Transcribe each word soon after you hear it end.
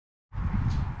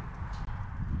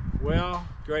Well,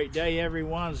 great day,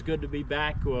 everyone. It's good to be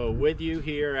back with you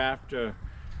here after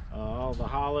all the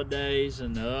holidays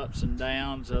and the ups and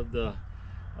downs of the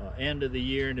end of the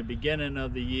year and the beginning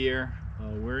of the year.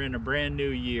 We're in a brand new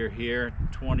year here,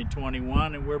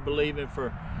 2021, and we're believing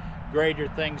for greater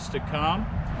things to come.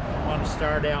 I want to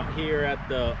start out here at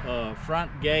the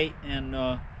front gate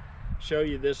and show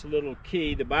you this little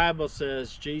key. The Bible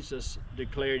says, Jesus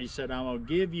declared, he said, I'm going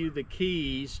to give you the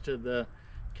keys to the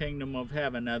kingdom of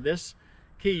heaven. Now this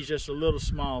key is just a little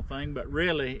small thing, but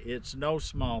really it's no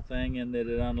small thing in that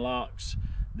it unlocks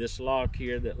this lock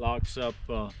here that locks up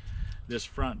this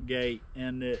front gate,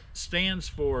 and it stands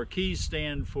for, keys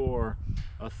stand for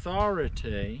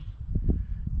authority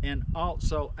and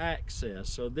also access.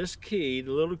 So this key,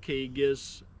 the little key,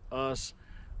 gives us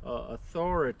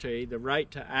authority, the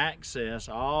right to access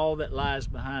all that lies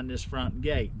behind this front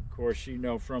gate. Of course, you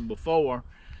know from before,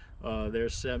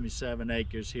 there's 77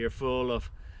 acres here full of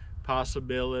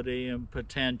possibility and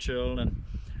potential and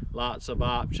lots of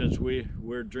options.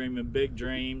 We're dreaming big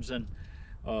dreams and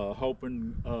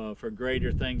hoping for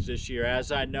greater things this year,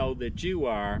 as I know that you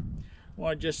are. I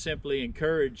want to just simply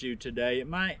encourage you today. It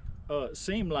might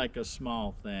seem like a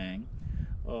small thing,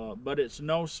 but it's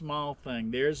no small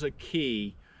thing. There's a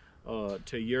key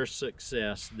to your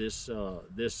success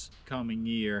this coming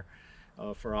year,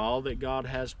 for all that God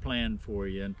has planned for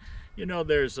you. And you know,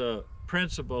 there's a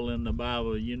principle in the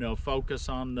Bible, you know, focus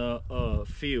on the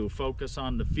focus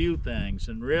on the few things.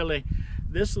 And really,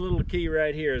 this little key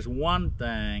right here is one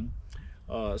thing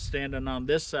standing on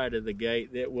this side of the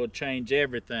gate that will change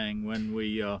everything when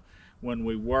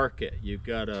we work it. You've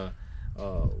got to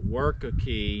work a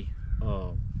key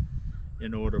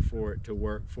in order for it to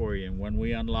work for you. And when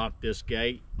we unlock this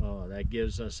gate, that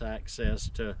gives us access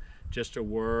to just a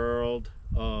world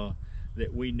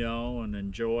that we know and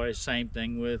enjoy. Same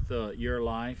thing with your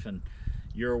life and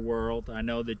your world. I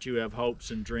know that you have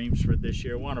hopes and dreams for this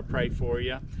year. I want to pray for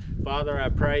you. Father, I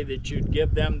pray that you'd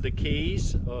give them the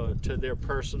keys to their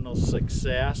personal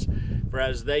success. For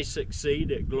as they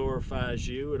succeed, it glorifies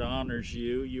you, it honors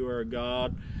you. You are a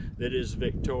God that is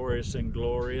victorious and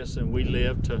glorious, and we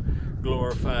live to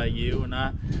glorify you. And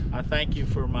I thank you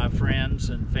for my friends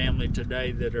and family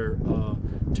today that are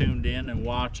tuned in and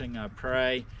watching. I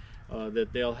pray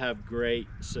that they'll have great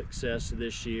success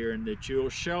this year, and that you'll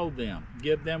show them,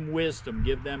 give them wisdom,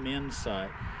 give them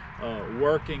insight,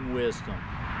 working wisdom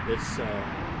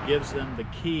that gives them the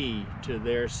key to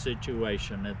their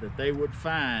situation, and that they would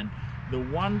find the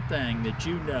one thing that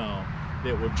you know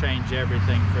that will change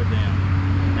everything for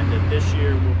them, and that this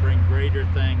year will bring greater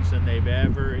things than they've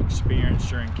ever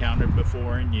experienced or encountered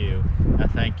before in you. I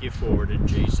thank you for it in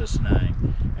Jesus'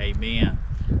 name. Amen.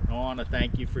 I want to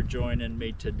thank you for joining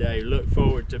me today. Look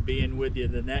forward to being with you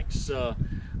the next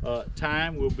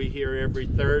time. We'll be here every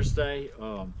Thursday,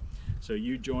 so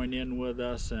you join in with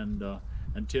us, and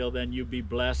until then, you be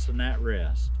blessed and at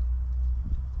rest.